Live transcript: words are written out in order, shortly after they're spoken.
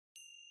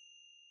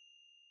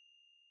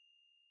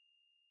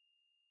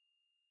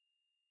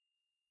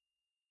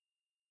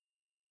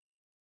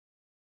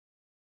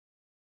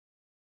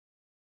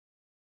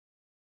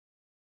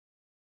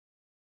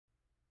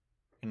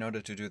In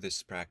order to do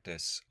this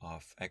practice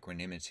of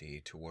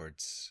equanimity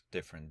towards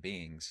different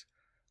beings,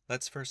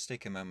 let's first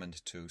take a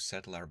moment to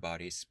settle our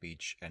body,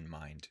 speech, and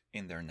mind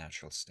in their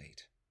natural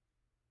state.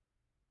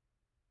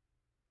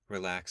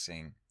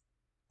 Relaxing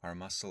our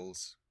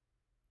muscles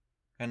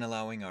and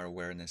allowing our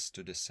awareness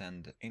to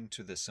descend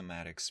into the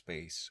somatic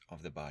space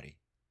of the body.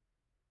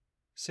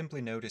 Simply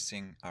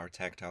noticing our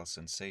tactile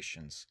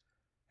sensations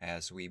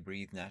as we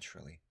breathe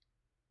naturally.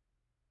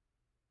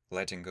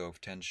 Letting go of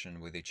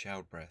tension with each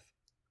out-breath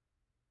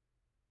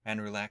and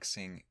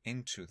relaxing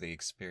into the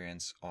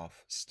experience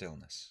of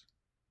stillness.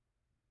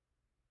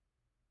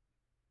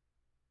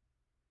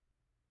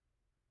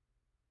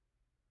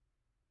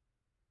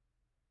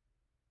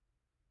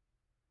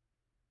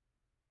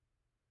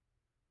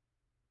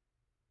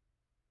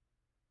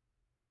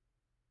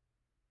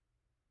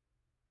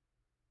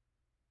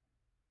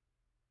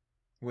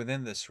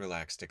 Within this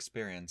relaxed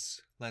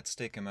experience, let's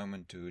take a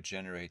moment to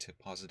generate a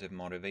positive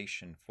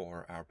motivation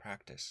for our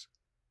practice,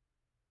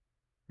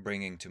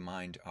 bringing to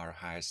mind our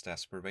highest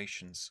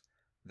aspirations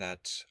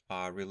that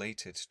are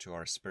related to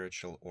our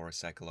spiritual or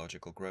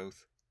psychological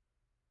growth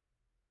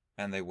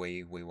and the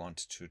way we want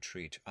to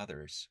treat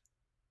others.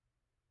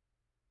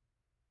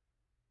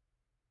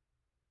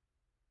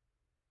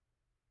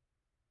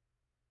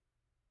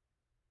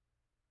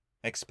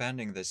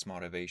 Expanding this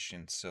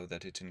motivation so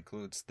that it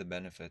includes the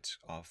benefit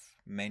of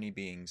many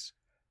beings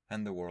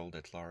and the world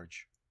at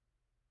large.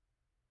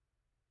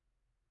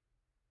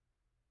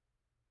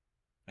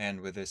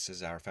 And with this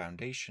as our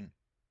foundation,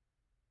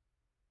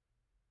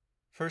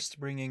 first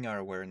bringing our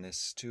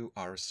awareness to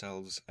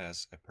ourselves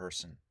as a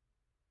person,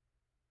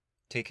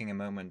 taking a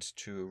moment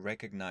to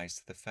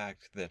recognize the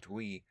fact that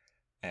we,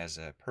 as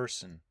a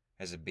person,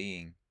 as a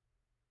being,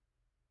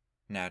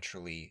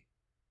 naturally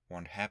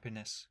want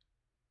happiness,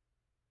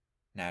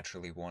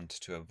 naturally want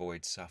to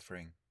avoid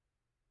suffering,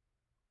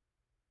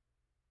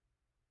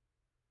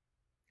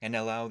 and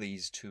allow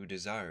these two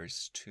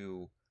desires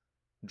to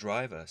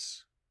drive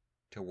us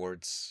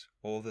towards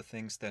all the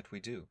things that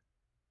we do.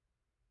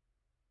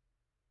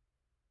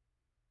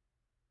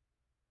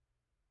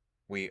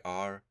 We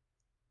are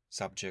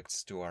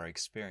subjects to our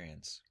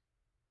experience,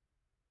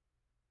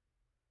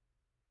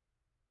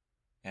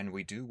 and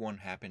we do want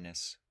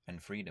happiness and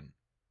freedom.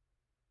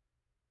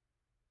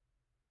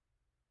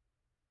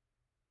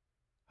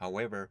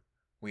 However,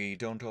 we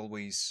don't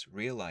always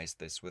realize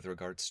this with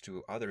regards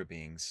to other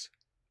beings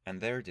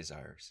and their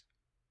desires.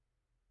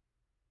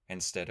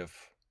 Instead of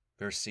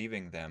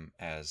perceiving them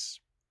as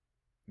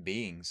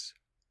beings,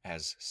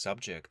 as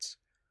subjects,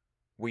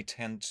 we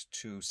tend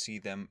to see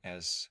them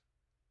as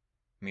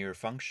mere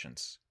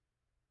functions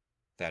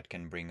that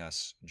can bring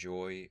us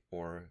joy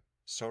or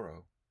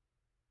sorrow.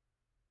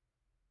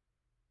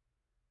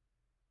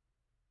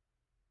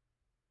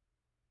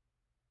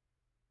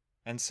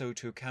 And so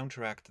to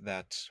counteract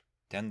that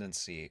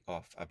tendency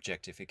of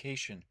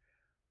objectification,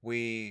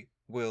 we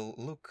will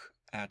look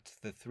at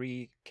the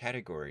three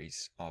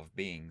categories of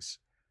beings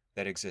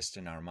that exist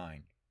in our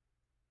mind.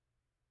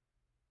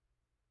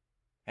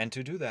 And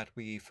to do that,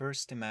 we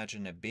first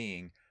imagine a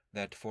being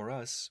that for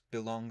us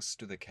belongs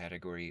to the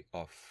category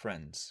of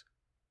friends,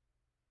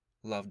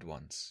 loved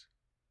ones,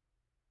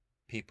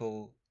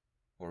 people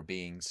or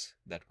beings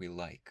that we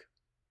like.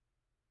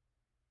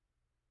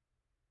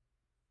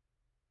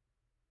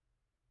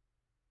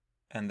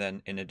 And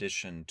then in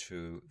addition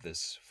to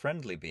this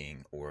friendly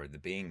being, or the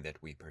being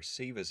that we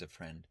perceive as a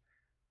friend,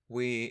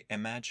 we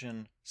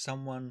imagine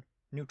someone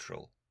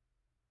neutral,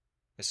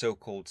 a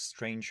so-called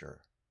stranger,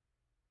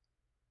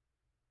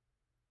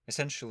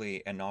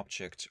 essentially an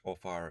object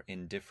of our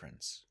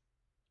indifference,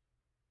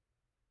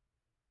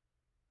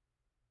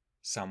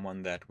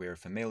 someone that we're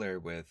familiar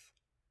with,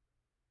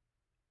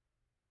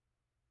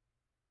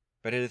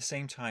 but at the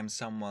same time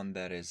someone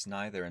that is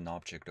neither an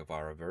object of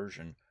our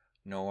aversion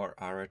nor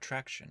our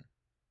attraction.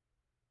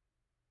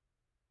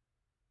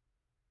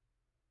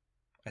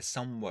 A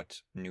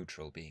somewhat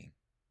neutral being.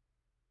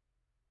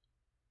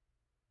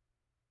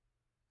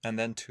 And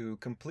then to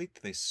complete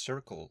this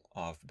circle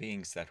of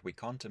beings that we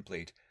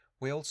contemplate,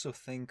 we also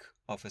think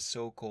of a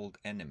so-called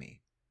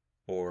enemy,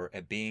 or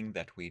a being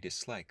that we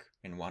dislike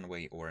in one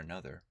way or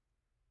another.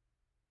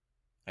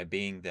 A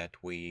being that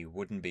we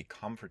wouldn't be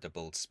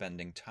comfortable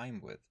spending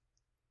time with.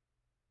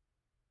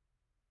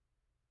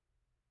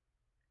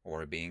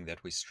 Or a being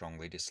that we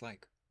strongly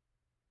dislike.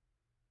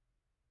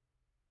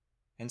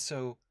 And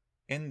so,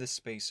 in the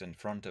space in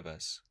front of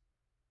us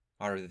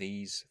are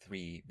these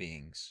three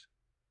beings: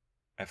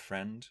 a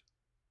friend,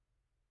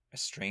 a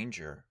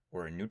stranger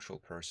or a neutral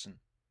person,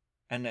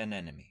 and an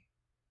enemy.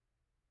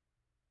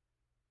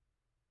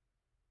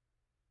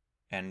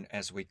 And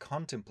as we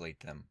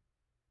contemplate them,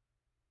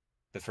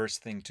 the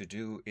first thing to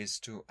do is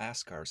to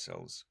ask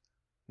ourselves,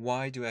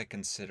 why do I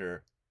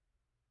consider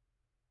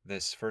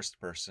this first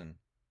person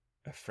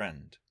a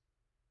friend?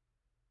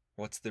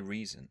 What's the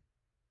reason?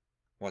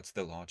 What's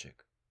the logic?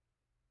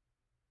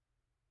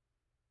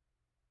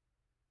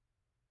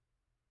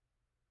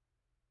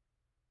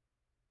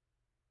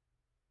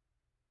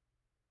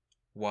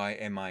 Why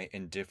am I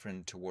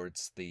indifferent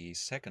towards the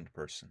second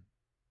person?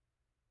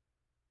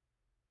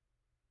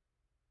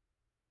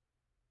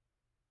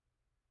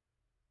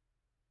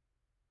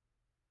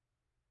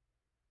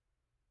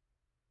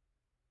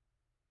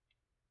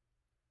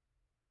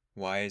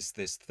 Why is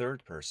this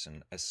third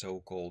person a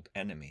so-called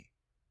enemy,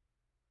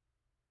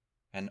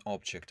 an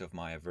object of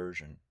my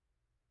aversion?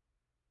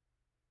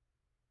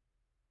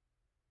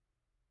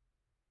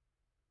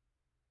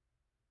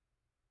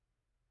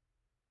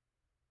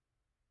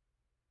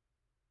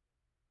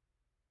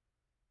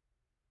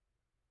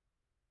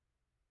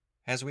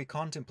 As we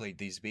contemplate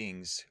these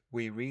beings,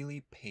 we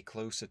really pay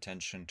close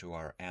attention to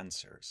our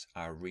answers,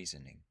 our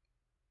reasoning.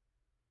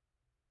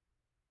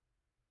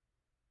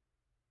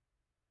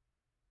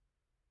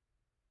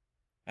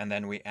 And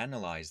then we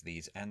analyze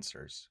these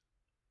answers.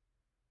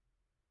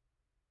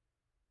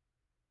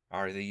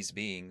 Are these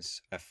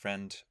beings a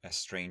friend, a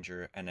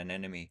stranger, and an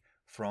enemy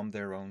from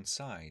their own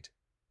side?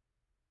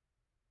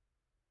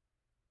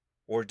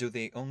 Or do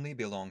they only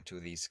belong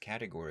to these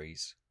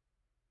categories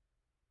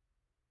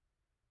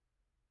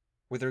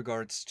with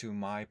regards to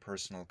my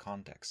personal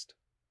context,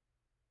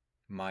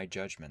 my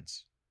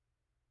judgments,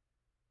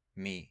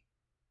 me?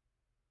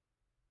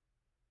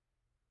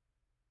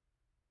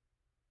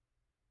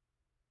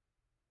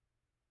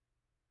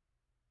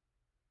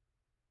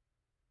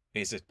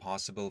 Is it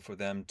possible for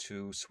them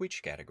to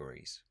switch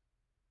categories?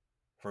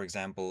 For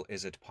example,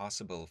 is it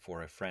possible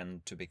for a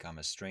friend to become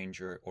a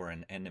stranger or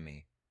an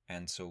enemy,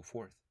 and so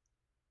forth?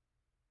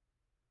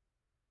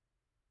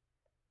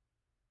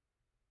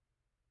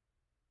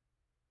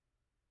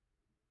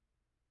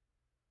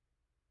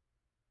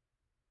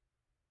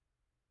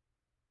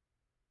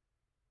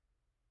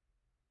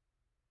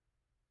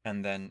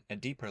 And then a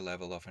deeper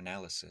level of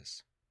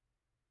analysis.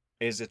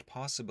 Is it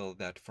possible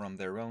that from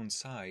their own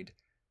side,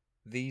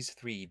 these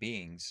three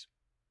beings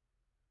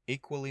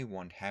equally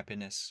want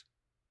happiness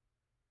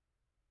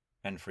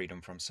and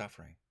freedom from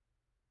suffering?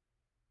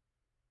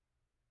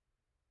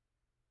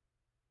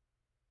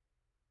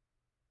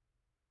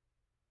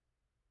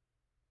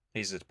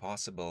 Is it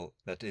possible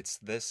that it's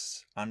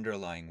this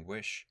underlying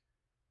wish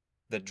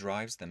that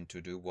drives them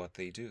to do what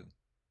they do,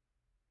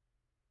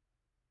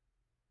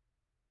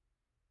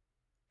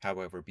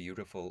 however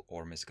beautiful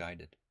or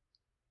misguided?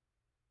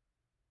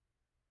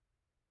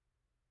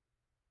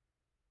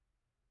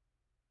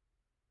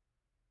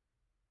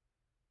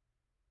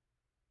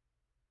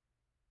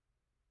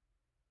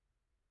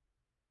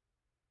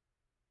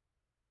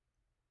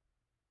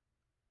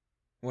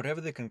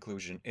 Whatever the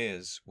conclusion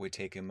is, we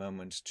take a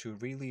moment to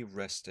really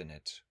rest in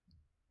it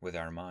with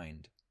our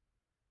mind.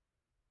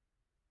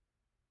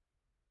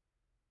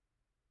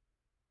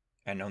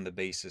 And on the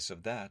basis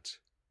of that,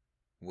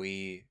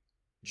 we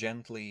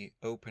gently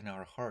open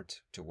our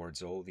heart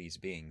towards all these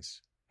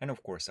beings, and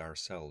of course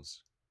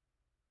ourselves.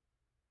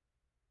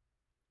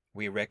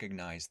 We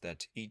recognize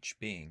that each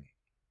being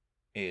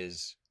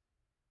is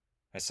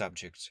a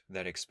subject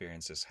that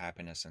experiences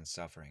happiness and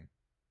suffering.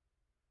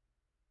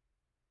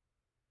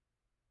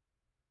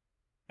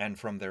 And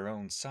from their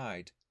own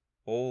side,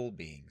 all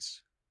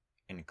beings,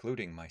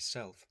 including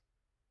myself,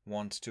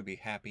 want to be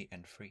happy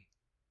and free.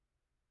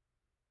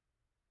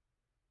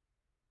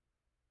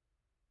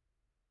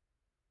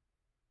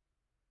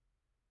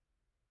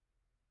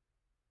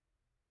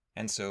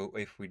 And so,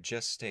 if we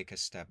just take a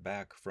step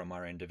back from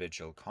our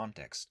individual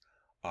context,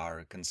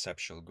 our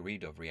conceptual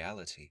grid of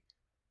reality,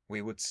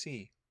 we would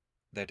see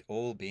that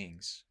all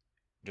beings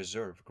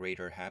deserve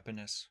greater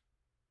happiness,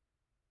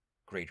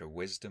 greater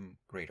wisdom,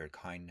 greater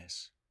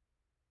kindness,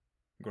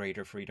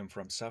 greater freedom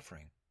from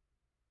suffering.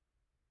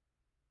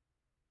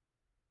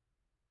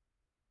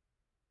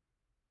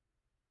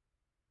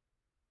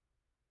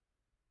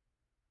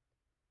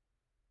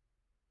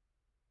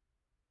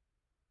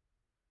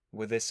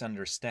 With this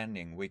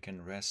understanding, we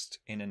can rest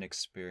in an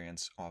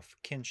experience of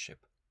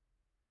kinship,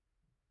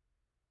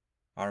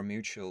 our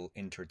mutual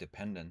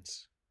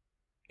interdependence,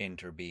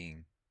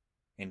 interbeing,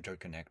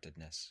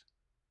 interconnectedness,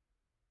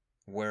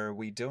 where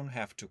we don't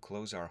have to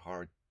close our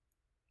heart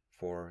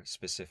for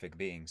specific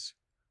beings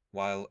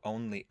while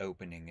only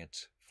opening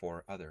it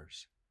for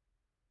others.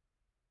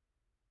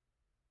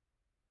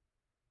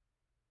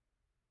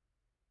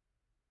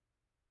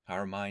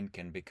 Our mind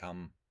can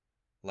become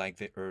like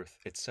the earth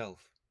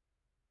itself,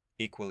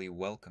 equally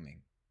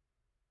welcoming,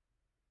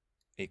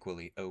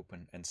 equally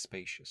open and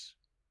spacious,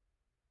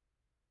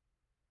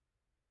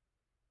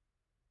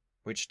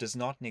 which does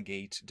not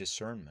negate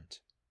discernment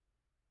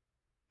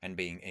and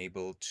being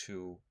able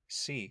to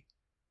see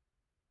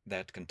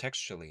that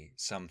contextually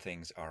some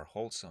things are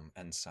wholesome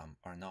and some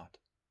are not.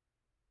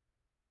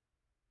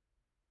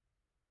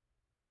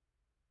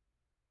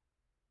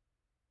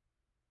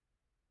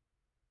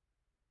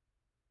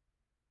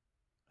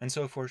 And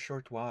so for a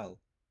short while,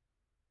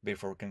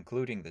 before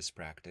concluding this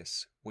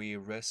practice, we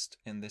rest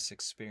in this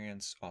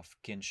experience of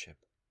kinship,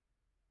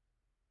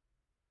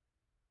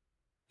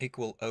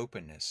 equal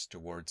openness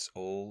towards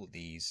all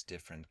these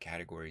different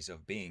categories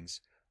of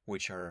beings,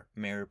 which are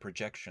mere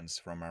projections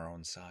from our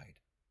own side.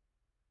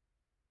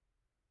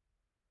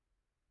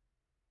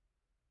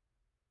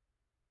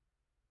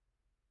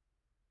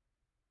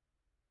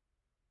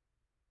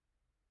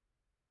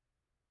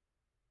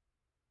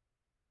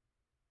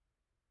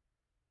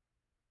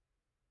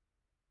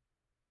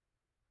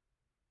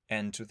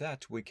 And to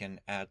that we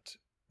can add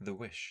the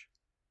wish,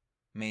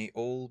 may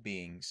all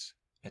beings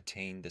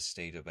attain the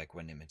state of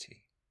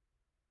equanimity,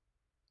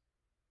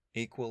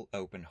 equal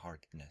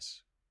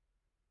open-heartedness.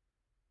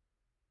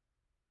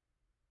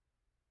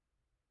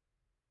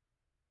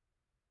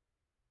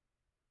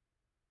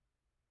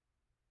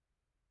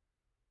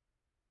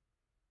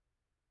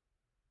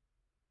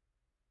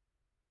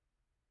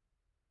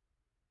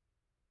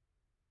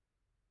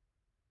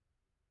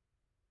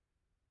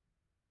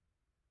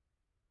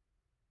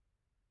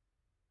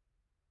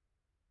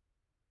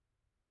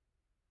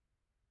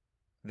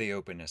 The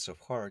openness of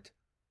heart,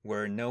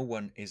 where no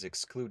one is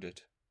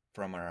excluded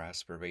from our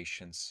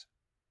aspirations,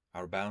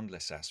 our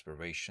boundless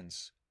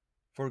aspirations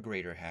for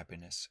greater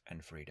happiness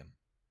and freedom.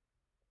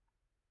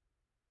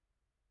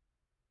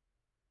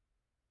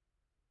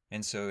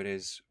 And so it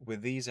is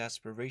with these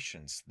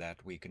aspirations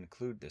that we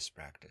conclude this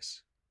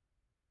practice,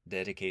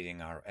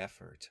 dedicating our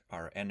effort,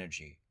 our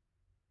energy,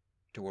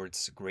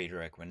 towards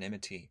greater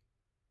equanimity,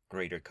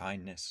 greater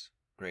kindness,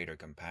 greater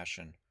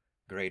compassion,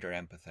 greater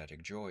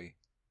empathetic joy,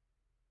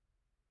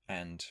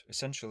 and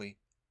essentially,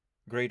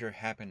 greater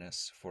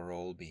happiness for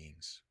all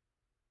beings.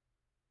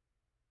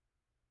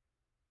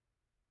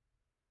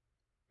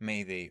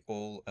 May they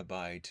all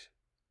abide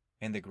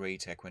in the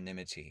great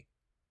equanimity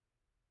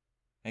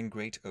and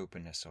great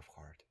openness of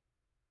heart.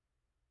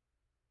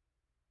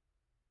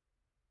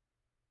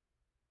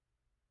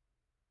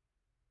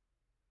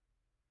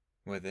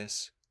 With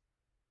this,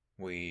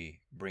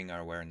 we bring our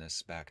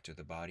awareness back to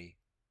the body,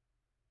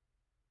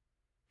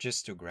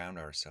 just to ground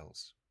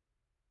ourselves.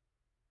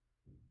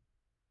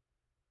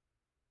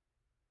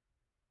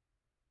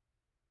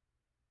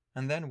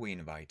 And then we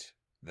invite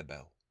the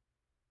bell.